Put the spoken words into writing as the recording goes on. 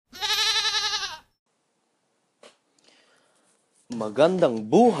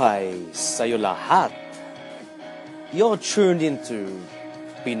Magandang buhay sa'yo lahat. You're tuned into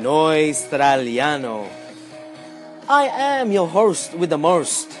Pinoy Australiano. I am your host with the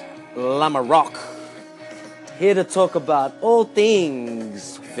most, Lama Rock. Here to talk about all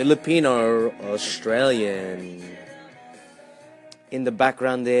things Filipino Australian. In the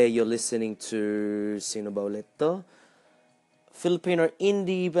background there, you're listening to sino ba ulit to? Filipino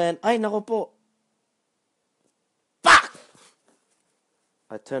indie band. Ay, nako po. Fuck!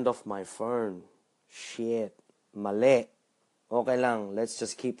 I turned off my phone. Shit. Mali. Okay lang. Let's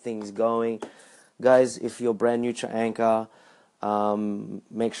just keep things going. Guys, if you're brand new to Anchor,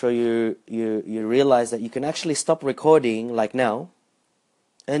 make sure you realize that you can actually stop recording like now,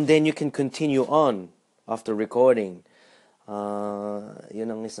 and then you can continue on after recording.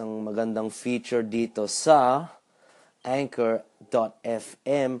 Yun ang isang magandang feature dito sa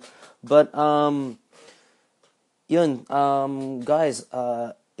Anchor.fm. But yun, guys,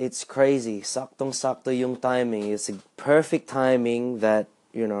 it's crazy. Saktong-sakto yung timing. It's a perfect timing that,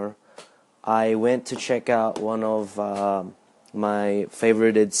 I went to check out one of my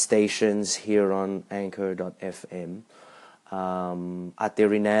favorited stations here on Anchor.fm. Ate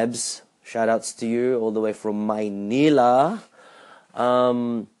Rinabs, shoutouts to you all the way from Maynila.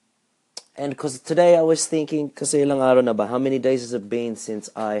 And because today I was thinking, kasi ilang araw na ba? How many days has it been since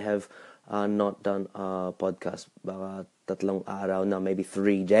I have not done a podcast? Baka 3 araw na, maybe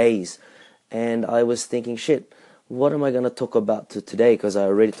 3 days. And I was thinking, shit, what am I going to talk about today? Because I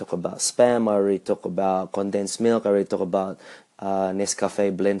already talked about spam, I already talked about condensed milk, I already talked about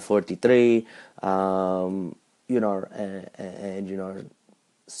Nescafe Blend 43, and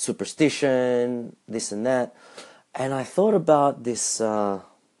superstition, this and that. And I thought about this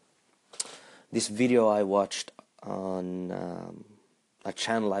video I watched on a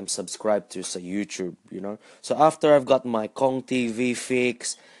channel I'm subscribed to, so YouTube, So after I've got my Kong TV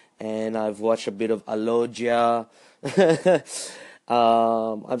fix, and I've watched a bit of Alogia,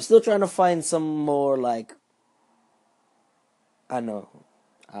 I'm still trying to find some more, like,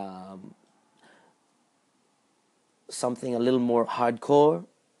 something a little more hardcore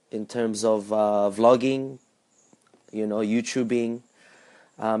in terms of vlogging, YouTubing,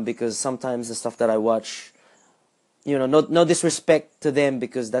 because sometimes the stuff that I watch, no disrespect to them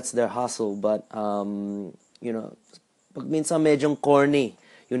because that's their hustle, but pag minsan medyong corny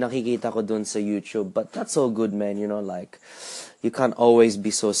yung nakikita ko dun sa YouTube, but that's all good, man. Like, you can't always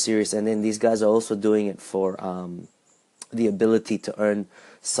be so serious. And then these guys are also doing it for the ability to earn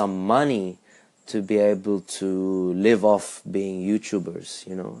some money to be able to live off being YouTubers,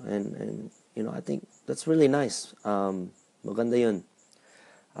 and I think that's really nice. Maganda yun.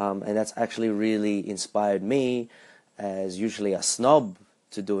 And that's actually really inspired me, as usually a snob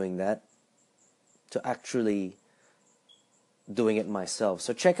to doing that, to actually doing it myself.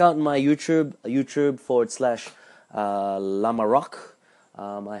 So check out my YouTube /Lama Rock.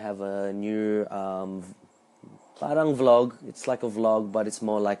 I have a new parang vlog. It's like a vlog, but it's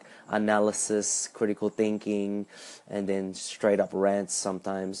more like analysis, critical thinking, and then straight up rants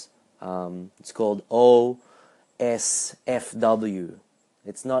sometimes. It's called OSFW.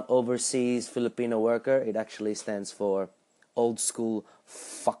 It's not Overseas Filipino Worker. It actually stands for Old School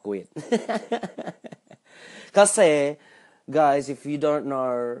Fuckwit. Kasi, guys, if you don't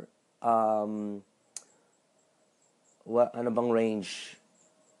know, ano bang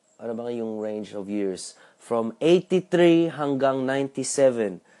yung range of years? From 83 hanggang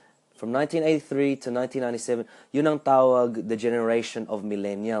 97. From 1983 to 1997, yun ang tawag the generation of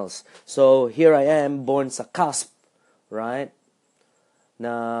millennials. So, here I am, born sa cusp, right?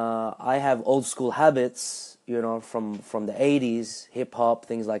 Na I have old school habits, from the 80s, hip-hop,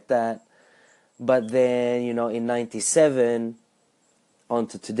 things like that. But then, in 97 on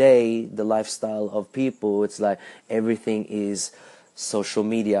to today, the lifestyle of people, it's like everything is social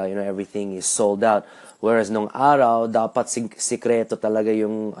media, everything is sold out. Whereas nung araw, dapat sikreto talaga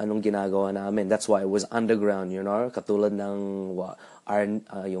yung anong ginagawa namin. That's why it was underground, katulad ng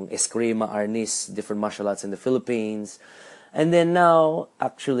yung Eskrima, Arnis, different martial arts in the Philippines. And then now,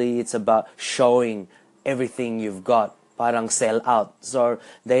 actually, it's about showing everything you've got, parang sell out. So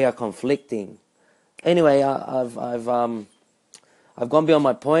they are conflicting. Anyway, I've gone beyond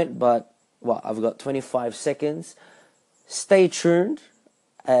my point, but I've got 25 seconds. Stay tuned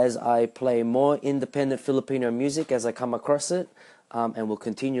as I play more independent Filipino music as I come across it, and we'll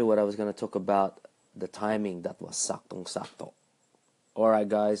continue what I was going to talk about, the timing that was saktong-sakto. Alright,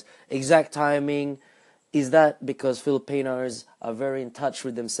 guys, exact timing. Is that because Filipinos are very in touch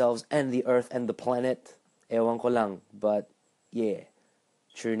with themselves and the earth and the planet? Ewan ko lang, but yeah,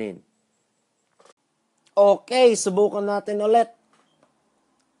 tune in. Okay, subukan natin ulit.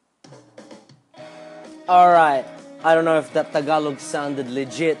 Alright, I don't know if that Tagalog sounded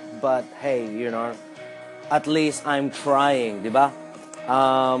legit, but hey, at least I'm trying, diba?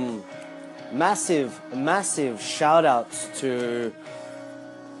 Massive shoutouts to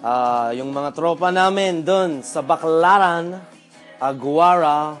yung mga tropa namin dun sa Baclaran,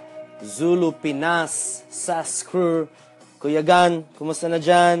 Aguara, Zulu, Pinas, SAS Crew, Kuya Gan, kumusta na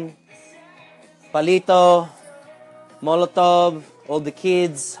dyan? Palito, Molotov, all the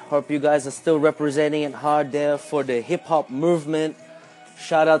kids. Hope you guys are still representing it hard there for the hip-hop movement.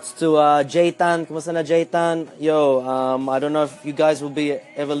 Shoutouts to Jaytan. Kumusta na Jaytan? Yo, I don't know if you guys will be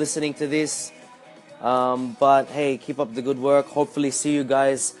ever listening to this. But hey, keep up the good work. Hopefully see you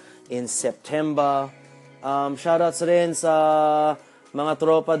guys in September. Shoutouts rin sa mga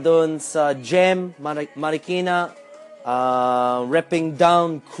tropa dun sa Gem, Marikina. Repping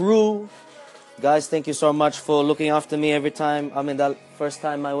Down Crew. Guys, thank you so much for looking after me every time. I mean, that first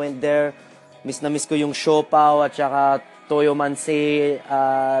time I went there, miss na miss ko yung siopaw at saka toyo mansi,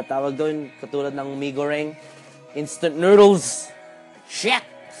 tawag doon, katulad ng mee goreng. Instant noodles. Shit!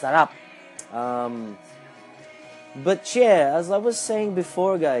 Sarap. But yeah, as I was saying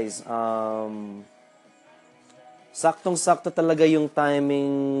before, guys, saktong-sakto talaga yung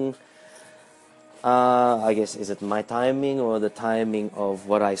timing. I guess, is it my timing or the timing of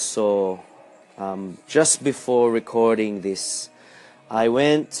what I saw just before recording this? I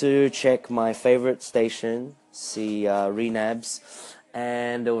went to check my favorite station, see Renabs,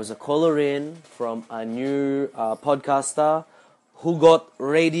 and there was a caller in from a new podcaster, Hugot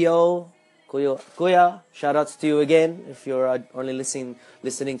Radio. Kuya, shoutouts to you again if you're only listening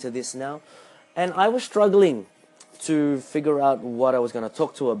to this now. And I was struggling to figure out what I was going to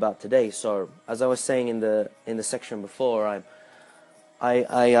talk to about today. So, as I was saying in the section before, I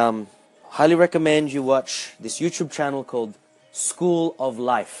highly recommend you watch this YouTube channel called School of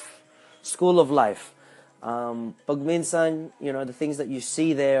Life. School of Life. Pag minsan, the things that you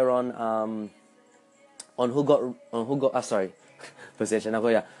see there on sorry. Pasensya na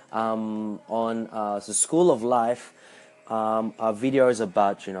kuya. On the School of Life, are videos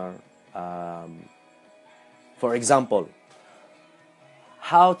about, for example,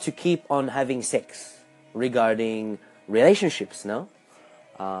 how to keep on having sex regarding relationships, no?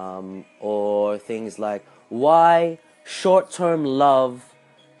 Or things like why short-term love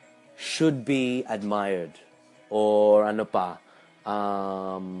should be admired, or ano pa,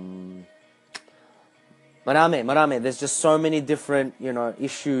 marami. There's just so many different,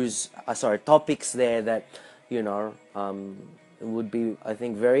 issues, topics there that, would be, I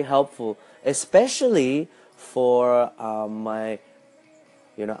think, very helpful, especially for my,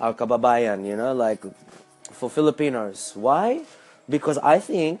 our kababayan, like for Filipinos. Why? Because I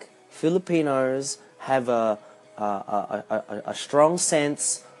think Filipinos have a strong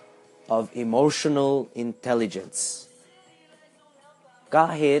sense of emotional intelligence.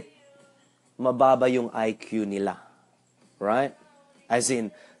 Kahit mababa yung IQ nila, right? As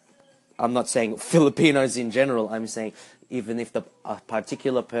in, I'm not saying Filipinos in general, I'm saying even if a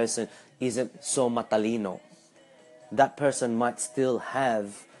particular person isn't so matalino, that person might still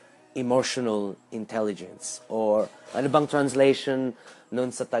have emotional intelligence. Or, ano bang translation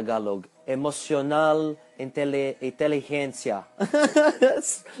nun sa Tagalog? Emotional inteligencia.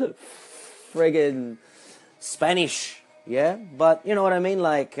 Friggin' Spanish, yeah? But, you know what I mean?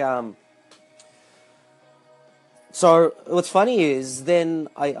 Like, so, what's funny is, then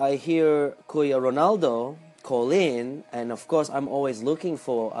I hear Kuya Ronaldo call in, and of course, I'm always looking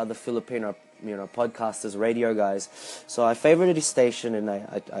for other Filipino, podcasters, radio guys. So I favorited his station, and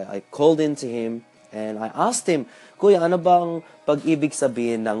I called in to him, and I asked him, Kuya, ano bang pag-ibig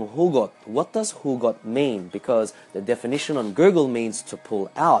sabihin ng hugot? What does hugot mean? Because the definition on Google means to pull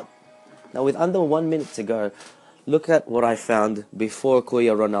out. Now, with under 1 minute to go, look at what I found before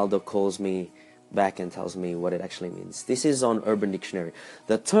Kuya Ronaldo calls me back and tells me what it actually means. This is on Urban Dictionary.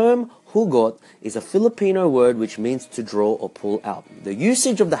 The term hugot is a Filipino word which means to draw or pull out. The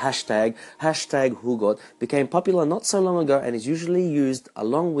usage of the hashtag hugot, became popular not so long ago and is usually used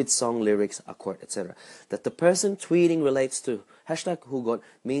along with song lyrics, a quote, etc. That the person tweeting relates to hashtag hugot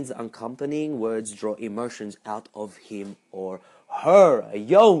means the accompanying words draw emotions out of him or her.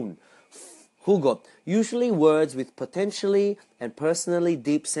 Yon! Hugot, usually words with potentially and personally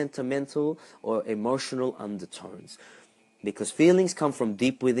deep sentimental or emotional undertones. Because feelings come from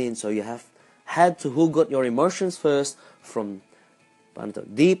deep within, so you have had to hugot your emotions first from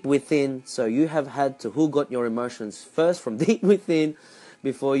deep within, so you have had to hugot your emotions first from deep within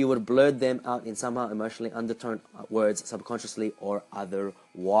before you would blurt them out in somehow emotionally undertoned words, subconsciously or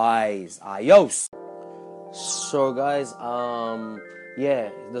otherwise. Ayos! So guys, yeah,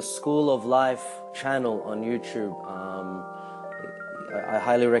 the School of Life channel on YouTube. I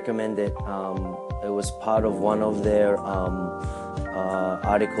highly recommend it. It was part of one of their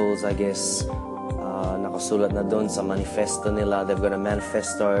articles, I guess. Nakasulat na dun sa manifesto nila. They've got a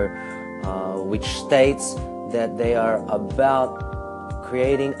manifesto which states that they are about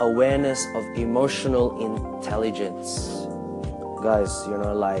creating awareness of emotional intelligence. Guys, you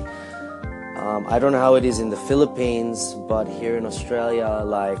know, like, I don't know how it is in the Philippines, but here in Australia,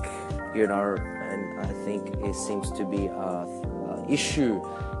 like, you know, and I think it seems to be a issue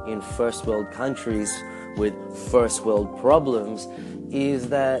in first world countries with first world problems, is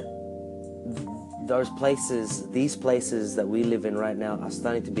that these places that we live in right now are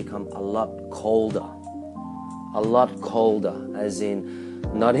starting to become a lot colder, as in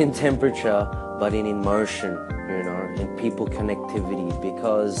not in temperature but in emotion, you know, in people connectivity,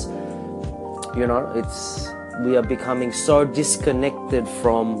 because, you know, we are becoming so disconnected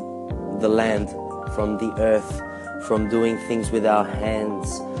from the land, from the earth, from doing things with our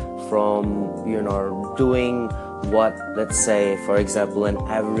hands, from, you know, doing what, let's say, for example, an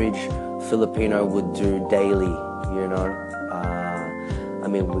average Filipino would do daily, you know. I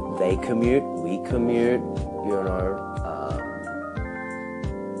mean, they commute, we commute, you know.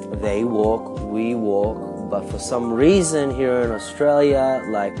 They walk, we walk, but for some reason here in Australia,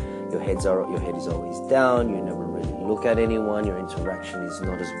 like, your head is always down, you never really look at anyone, your interaction is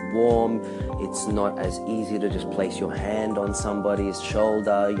not as warm, it's not as easy to just place your hand on somebody's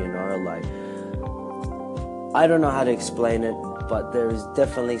shoulder, you know, like, I don't know how to explain it, but there is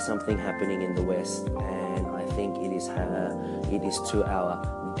definitely something happening in the West, and I think it is to our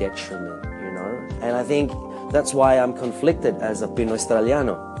detriment, you know. And I think that's why I'm conflicted as a Pinoy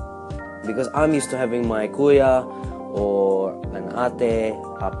Australiano, because I'm used to having my kuya or an ate,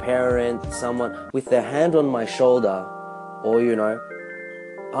 a parent, someone with their hand on my shoulder, or, you know,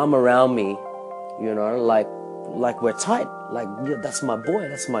 arm around me, you know, like we're tight, like, yeah, that's my boy,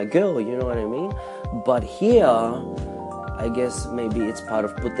 that's my girl, you know what I mean? But here, I guess maybe it's part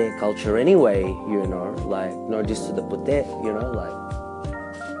of Pute culture anyway, you know, like, no diss to the Pute, you know, like,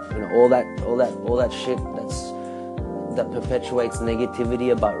 you know, all that shit that perpetuates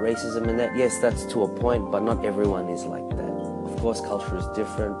negativity about racism and that, yes, that's to a point, but not everyone is like that. Of course, culture is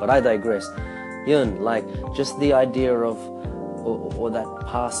different, but I digress. Yun, like, just the idea of, or that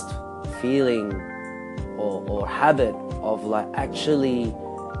past feeling or habit of, like, actually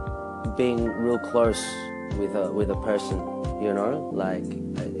being real close with a person, you know, like,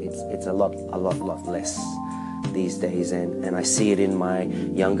 it's a lot less these days, and I see it in my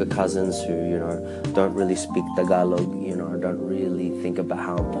younger cousins who, you know, don't really speak Tagalog, you know, don't really think about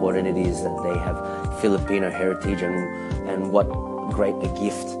how important it is that they have Filipino heritage and what great a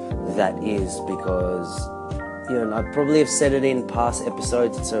gift that is, because, you know, I probably have said it in past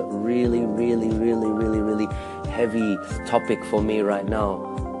episodes, it's a really heavy topic for me right now,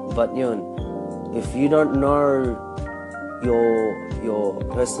 but, you know, if you don't know your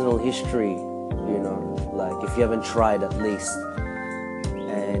personal history, you know, like, if you haven't tried at least,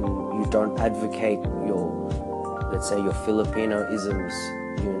 and you don't advocate your, let's say, your Filipino-isms,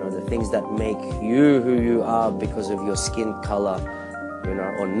 you know, the things that make you who you are because of your skin color, you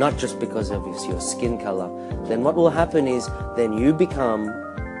know, or not just because of your skin color, then what will happen is, then you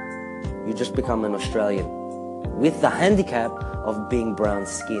just become an Australian with the handicap of being brown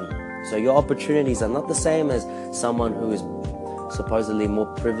skin. So your opportunities are not the same as someone who is supposedly more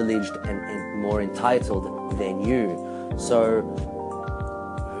privileged and more entitled than you. So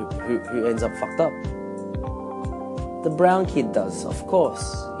who ends up fucked up? The brown kid does, of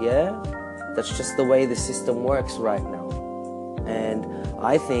course, yeah? That's just the way the system works right now. And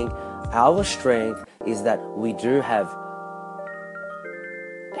I think our strength is that we do have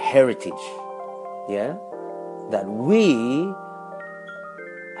heritage, yeah? That we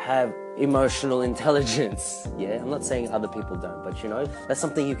have emotional intelligence, yeah? I'm not saying other people don't, but, you know, that's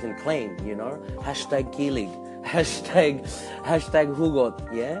something you can claim, you know? Hashtag kilig, hashtag hugot,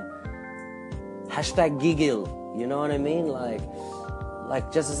 yeah? Hashtag gigil, you know what I mean? Like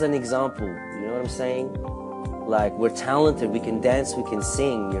just as an example, you know what I'm saying? Like, we're talented, we can dance, we can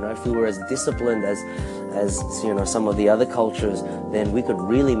sing, you know? If we were as disciplined as you know, some of the other cultures, then we could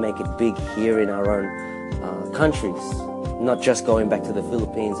really make it big here in our own countries. Not just going back to the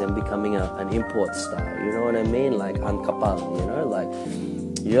Philippines and becoming an import star, you know what I mean? Like, ankapal, you know? Like,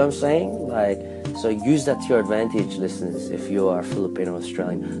 you know what I'm saying? Like, so use that to your advantage, listeners, if you are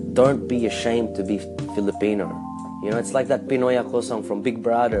Filipino-Australian. Don't be ashamed to be Filipino. You know, it's like that Pinoy Ako song from Big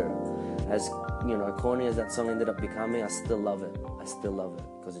Brother. As, you know, corny as that song ended up becoming, I still love it. I still love it,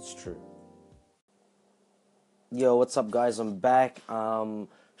 because it's true. Yo, what's up, guys? I'm back.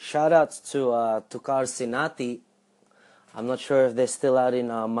 Shout outs to Car Sinati. I'm not sure if they're still out in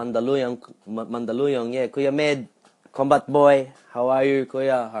Mandaluyong. Mandaluyong, yeah. Kuya Med, Combat Boy, how are you,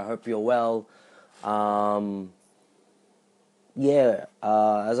 Kuya? I hope you're well. Um, yeah,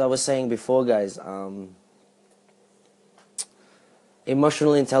 as I was saying before, guys,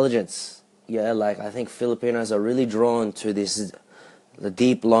 emotional intelligence. Yeah, like I think Filipinos are really drawn to this, the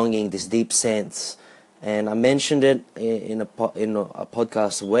deep longing, this deep sense. And I mentioned it in a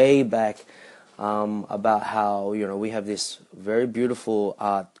podcast way back about how we have this very beautiful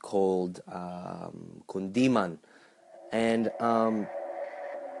art called kundiman, and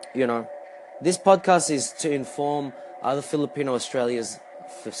you know, this podcast is to inform other Filipino Australians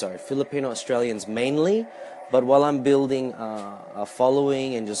mainly. But while I'm building a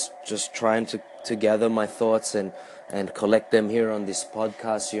following and just trying to gather my thoughts and collect them here on this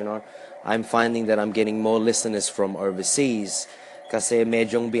podcast, I'm finding that I'm getting more listeners from overseas. Kasi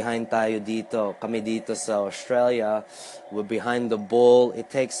medyong behind tayo dito. Kami dito sa Australia, we're behind the ball.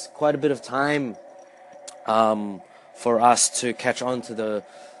 It takes quite a bit of time for us to catch on to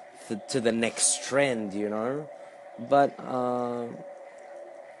the next trend. But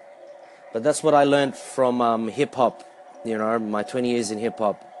but that's what I learned from hip hop. My 20 years in hip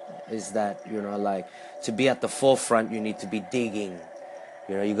hop is that like to be at the forefront, you need to be digging.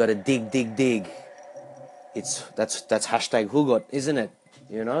 You got to dig, dig, dig. That's hashtag Hugot, isn't it?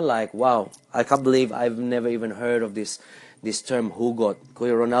 Like wow, I can't believe I've never even heard of this term Hugot.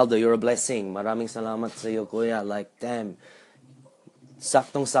 Kuya Ronaldo, you're a blessing. Maraming salamat sa iyo, Kuya. Like damn,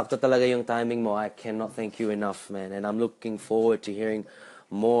 saktong-sakto talaga yung timing mo. I cannot thank you enough, man. And I'm looking forward to hearing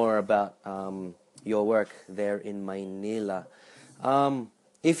more about your work there in Maynila.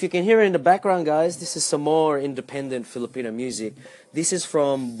 If you can hear in the background, guys, this is some more independent Filipino music. This is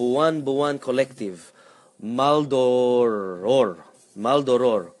from Buwan Buwan Collective. Maldoror.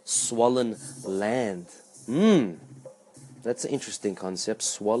 Maldoror. Swollen Land. That's an interesting concept.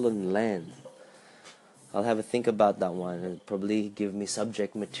 Swollen Land. I'll have a think about that one and probably give me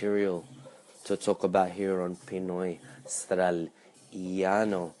subject material to talk about here on Pinoy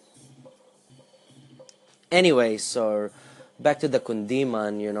Straliano. Anyway, so back to the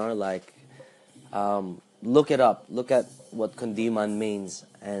Kundiman, like look it up. Look at what Kundiman means,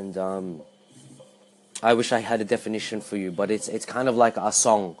 and I wish I had a definition for you, but it's kind of like a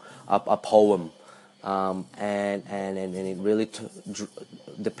song, a poem, and it really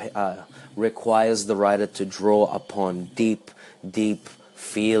requires the writer to draw upon deep, deep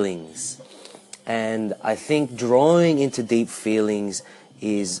feelings. And I think drawing into deep feelings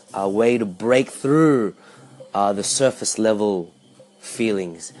is a way to break through the surface level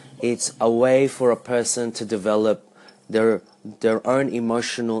feelings. It's a way for a person to develop their own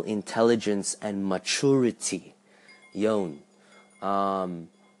emotional intelligence and maturity. Yon. And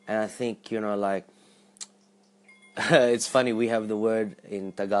I think, like, it's funny, we have the word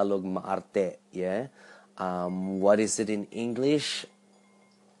in Tagalog, maarte, yeah? What is it in English?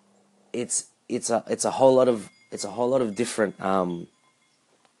 It's a whole lot of different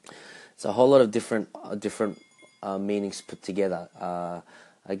meanings put together.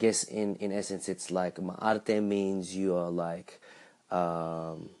 I guess in essence it's like maarte means you are like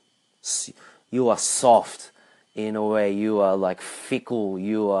you are soft in a way, you are like fickle,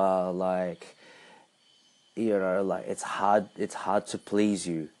 you are like like it's hard to please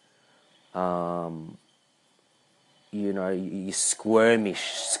you. You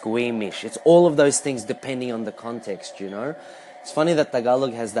squeamish. It's all of those things depending on the context. It's funny that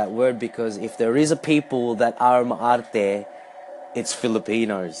Tagalog has that word because if there is a people that are maarte, it's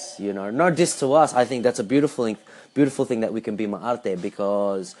Filipinos. Not just to us. I think that's a beautiful thing that we can be maarte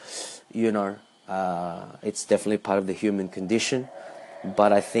because, it's definitely part of the human condition.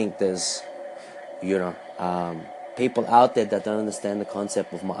 But I think there's, people out there that don't understand the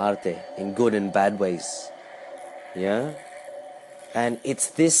concept of maarte in good and bad ways. Yeah, and it's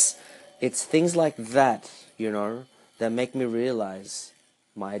things like that, that make me realize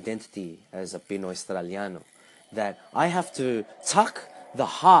my identity as a Pinoy Australiano. That I have to tuck the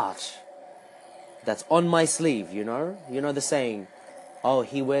heart that's on my sleeve. The saying, "Oh,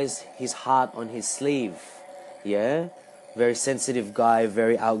 he wears his heart on his sleeve." Yeah, very sensitive guy,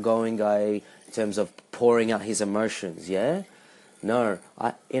 very outgoing guy in terms of pouring out his emotions. Yeah. No,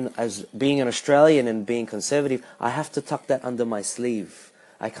 as being an Australian and being conservative, I have to tuck that under my sleeve.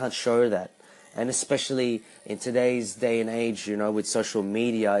 I can't show that. And especially in today's day and age, with social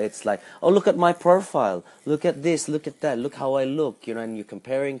media, it's like, oh, look at my profile. Look at this, look at that, look how I look, and you're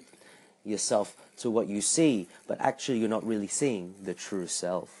comparing yourself to what you see, but actually you're not really seeing the true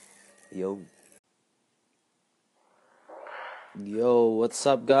self. Yo. Yo, what's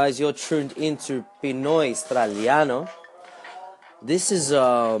up, guys? You're tuned into Pinoy Australiano. This is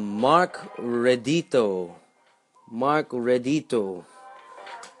Mark Redito. Mark Redito.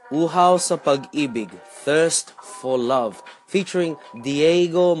 Uhaw sa Pag-ibig, Thirst for Love, featuring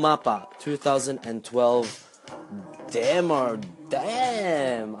Diego Mapa, 2012 demo.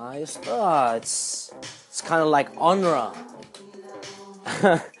 Damn, ayos to. It's kind of like Onra.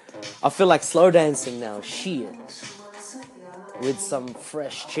 I feel like slow dancing now. Shit. With some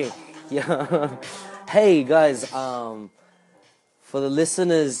fresh chick. Yeah. Hey guys, for the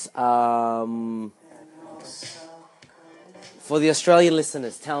listeners, for the Australian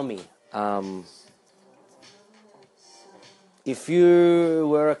listeners, tell me, if you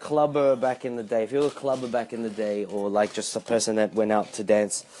were a clubber back in the day, or like just a person that went out to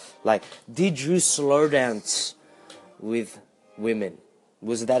dance, like, did you slow dance with women?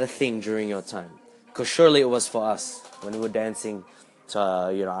 Was that a thing during your time? Because surely it was for us when we were dancing to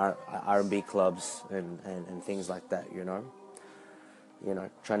our R&B clubs and things like that.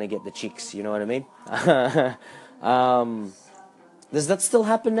 Trying to get the chicks. You know what I mean? Does that still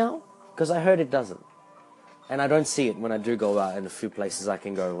happen now? Because I heard it doesn't, and I don't see it when I do go out. In a few places I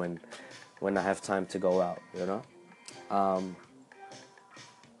can go when I have time to go out.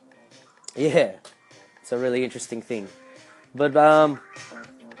 Yeah, it's a really interesting thing. But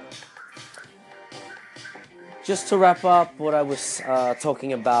just to wrap up what I was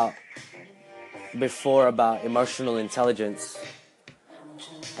talking about before about emotional intelligence,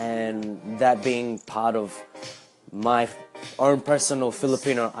 and that being part of my own personal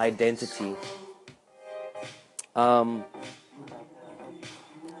Filipino identity. The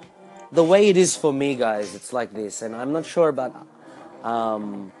way it is for me, guys, it's like this, and I'm not sure about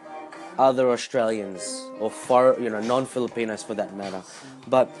other Australians or non-Filipinos for that matter,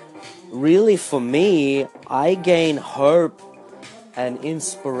 but really for me, I gain hope and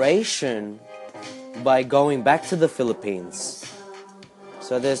inspiration by going back to the Philippines.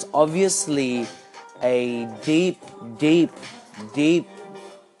 So there's obviously a deep, deep, deep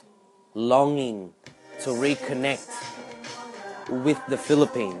longing to reconnect with the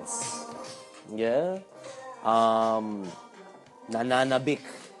Philippines. Yeah? Nananabik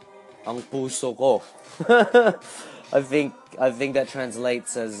ang puso ko. I think that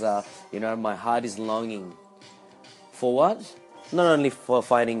translates as my heart is longing for what? Not only for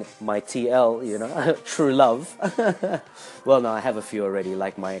finding my TL, true love. Well, no, I have a few already,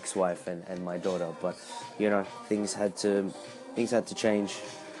 like my ex-wife and my daughter. But things had to change.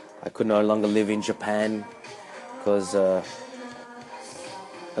 I could no longer live in Japan because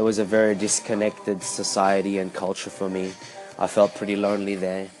it was a very disconnected society and culture for me. I felt pretty lonely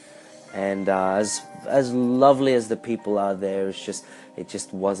there, and as lovely as the people are there, it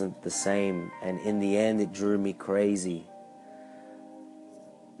just wasn't the same. And in the end, it drew me crazy.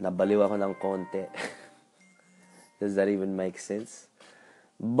 Nabaliw ako ng konti. Does that even make sense?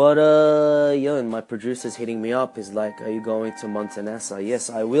 But my producer's hitting me up. He's like, "Are you going to Montanasa?" Yes,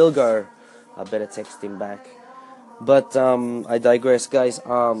 I will go. I better text him back. But I digress, guys.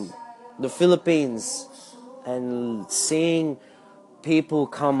 The Philippines, and seeing people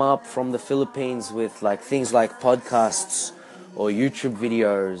come up from the Philippines with like things like podcasts or YouTube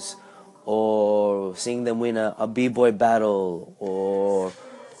videos, or seeing them win a b-boy battle, or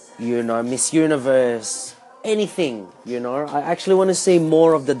Miss Universe, anything. I actually want to see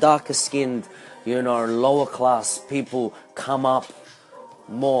more of the darker skinned, lower class people come up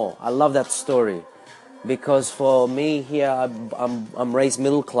more. I love that story, because for me here, I'm raised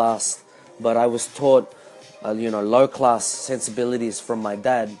middle class, but I was taught low class sensibilities from my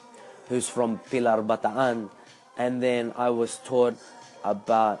dad, who's from Pilar, Bataan, and then I was taught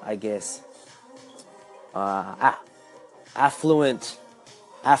about, I guess, affluence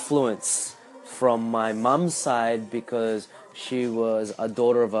from my mom's side, because she was a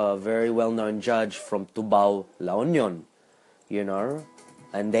daughter of a very well-known judge from Tubao, La Union,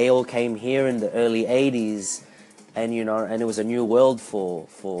 and they all came here in the early 80s, and and it was a new world for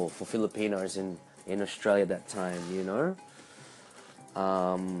Filipinos in Australia at that time.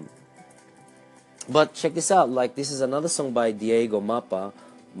 But check this out, like, this is another song by Diego Mapa.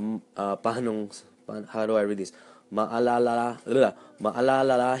 How do I read this?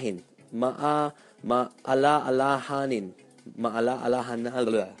 Maalalahanin.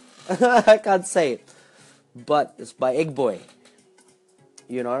 I can't say it, but it's by Egg Boy.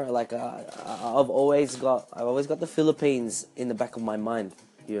 Like, I've always got the Philippines in the back of my mind.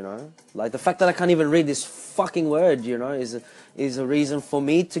 Like the fact that I can't even read this fucking word, is a reason for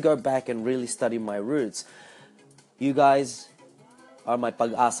me to go back and really study my roots. You guys are my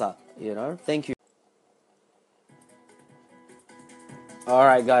pag-asa. Thank you.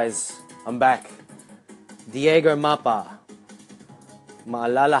 Alright guys, I'm back. Diego Mapa,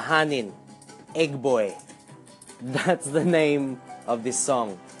 Maalalahanin, Egg Boy. That's the name of this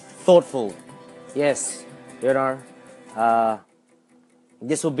song. Thoughtful. Yes, you know.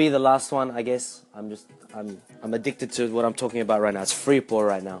 This will be the last one, I guess. I'm addicted to what I'm talking about right now. It's free pour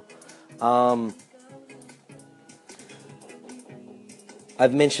right now.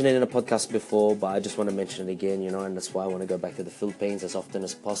 I've mentioned it in a podcast before, but I just want to mention it again, and that's why I want to go back to the Philippines as often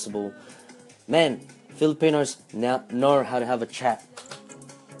as possible. Man, Filipinos now know how to have a chat.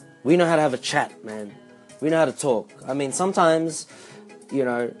 We know how to have a chat, man. We know how to talk. I mean, sometimes,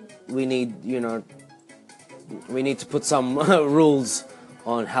 we need, we need to put some rules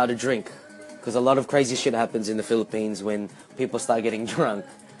on how to drink. Because a lot of crazy shit happens in the Philippines when people start getting drunk,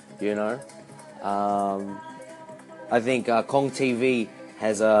 I think Kong TV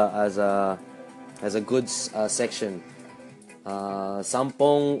has a good section.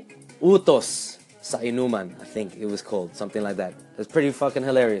 Sampung Utos sa Inuman, I think it was called, something like that. It's pretty fucking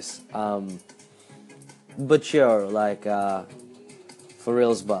hilarious. But sure, like, for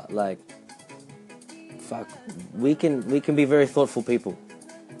reals, but like, fuck, we can be very thoughtful people,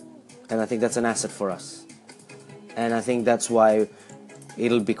 and I think that's an asset for us. And I think that's why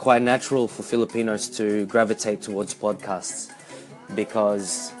it'll be quite natural for Filipinos to gravitate towards podcasts,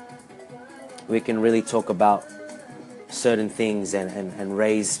 because we can really talk about certain things and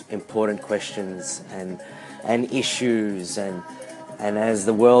raise important questions and issues, and as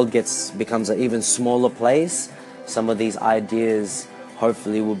the world becomes an even smaller place, some of these ideas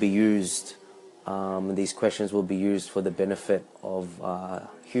hopefully will be used, these questions will be used for the benefit of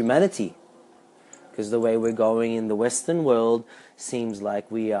humanity. Because the way we're going in the Western world seems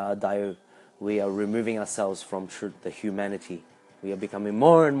like we are removing ourselves from the humanity. We are becoming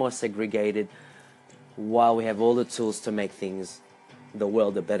more and more segregated, while we have all the tools to make the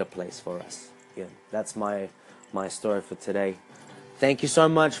world a better place for us. Yeah, that's my story for today. Thank you so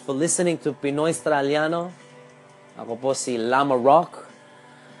much for listening to Pinoy Australiano. Ako po si Lama Rock,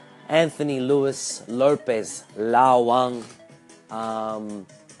 Anthony Lewis Lopez Lawang.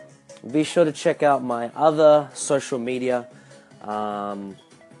 Be sure to check out my other social media,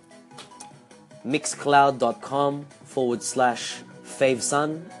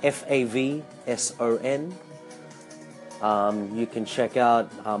 mixcloud.com/Favson, FAVSON. You can check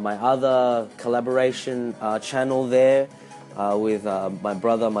out my other collaboration channel there with my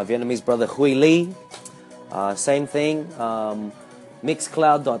Vietnamese brother Huy Lee. Same thing,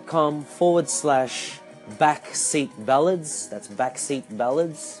 mixcloud.com/Backseat Ballads. That's Backseat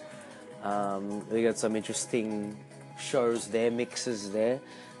Ballads. We got some interesting shows there, mixes there.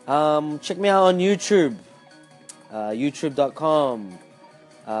 Check me out on YouTube,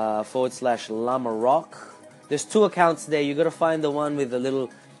 youtube.com/Lama Rock. There's 2 accounts there. You gotta find the one with the little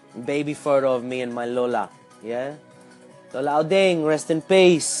baby photo of me and my Lola. Yeah, Lola Odeng, rest in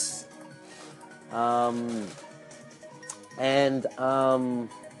peace. I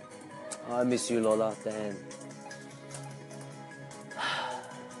miss you, Lola. Damn.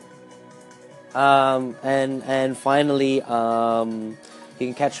 And finally, you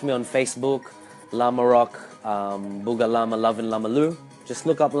can catch me on Facebook, Lama Rock, Buga Lama Lovin' Lama Lu. Just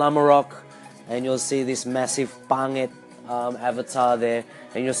look up Lama Rock, and you'll see this massive pangit avatar there,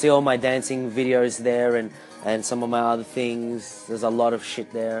 and you'll see all my dancing videos there, and some of my other things. There's a lot of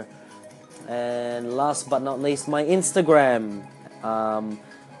shit there. And last but not least, my Instagram and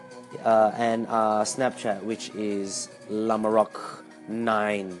Snapchat, which is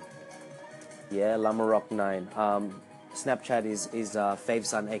LamaRock9. Yeah, LamaRock9. Snapchat is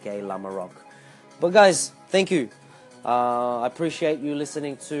Favson, aka LamaRock. But guys, thank you. I appreciate you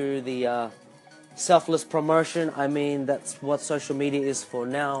listening to the selfless promotion. I mean, that's what social media is for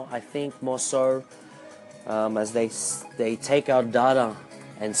now. I think more so, as they take our data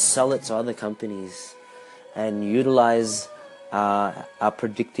and sell it to other companies, and utilize our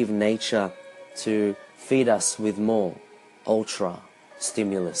predictive nature to feed us with more ultra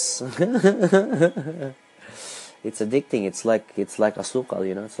stimulus. It's addicting. It's like azúcar,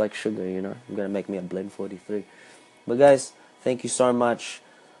 It's like sugar, I'm gonna make me a blend 43. But guys, thank you so much.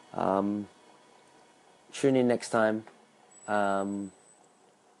 Tune in next time.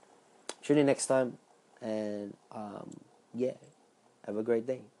 And yeah, have a great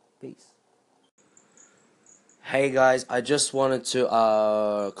day. Peace. Hey guys, I just wanted to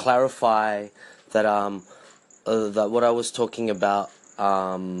clarify that that what I was talking about,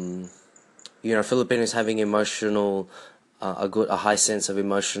 Filipinos having emotional, a high sense of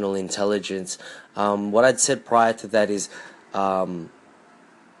emotional intelligence. What I'd said prior to that is,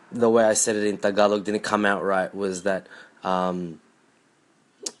 the way I said it in Tagalog didn't come out right, was that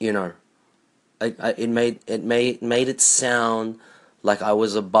you know, it made it sound like I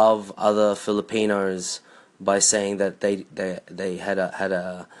was above other Filipinos by saying that they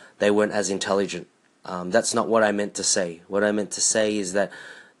weren't as intelligent. That's not what I meant to say. What I meant to say is that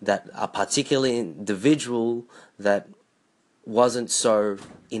a particular individual that wasn't so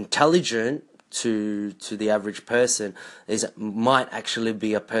intelligent to the average person might actually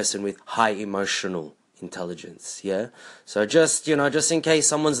be a person with high emotional intelligence. Yeah. So just in case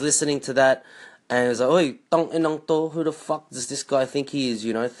someone's listening to that and it's like, "Oi, tong inang to, who the fuck does this guy think he is?"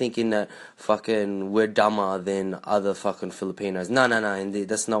 Thinking that fucking we're dumber than other fucking Filipinos. No, indeed,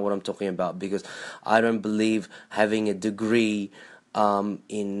 that's not what I'm talking about, because I don't believe having a degree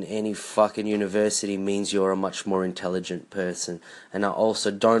in any fucking university means you're a much more intelligent person. And I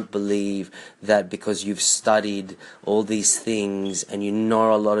also don't believe that because you've studied all these things and you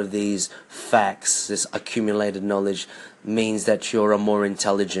know a lot of these facts, this accumulated knowledge, means that you're a more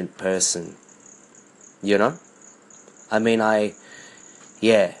intelligent person. I mean, I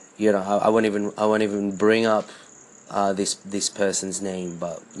won't even bring up this person's name,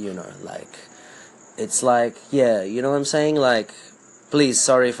 but like, it's like, yeah, you know what I'm saying? Like, please,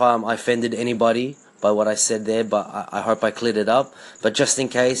 sorry if I offended anybody by what I said there, but I hope I cleared it up. But just in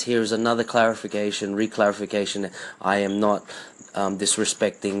case, here's another reclarification. I am not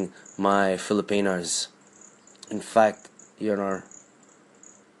disrespecting my Filipinos. In fact,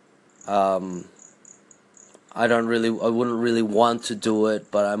 I wouldn't really want to do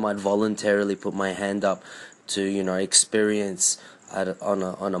it, but I might voluntarily put my hand up to, experience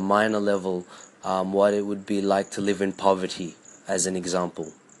on a minor level what it would be like to live in poverty, as an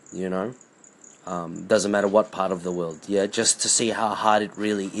example. Doesn't matter what part of the world, yeah, just to see how hard it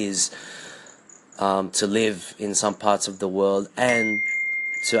really is to live in some parts of the world, and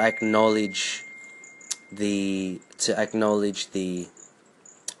to acknowledge the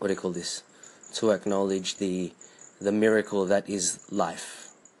what do you call this? To acknowledge the miracle that is life.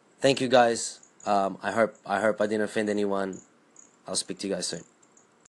 Thank you, guys. I hope I didn't offend anyone. I'll speak to you guys soon.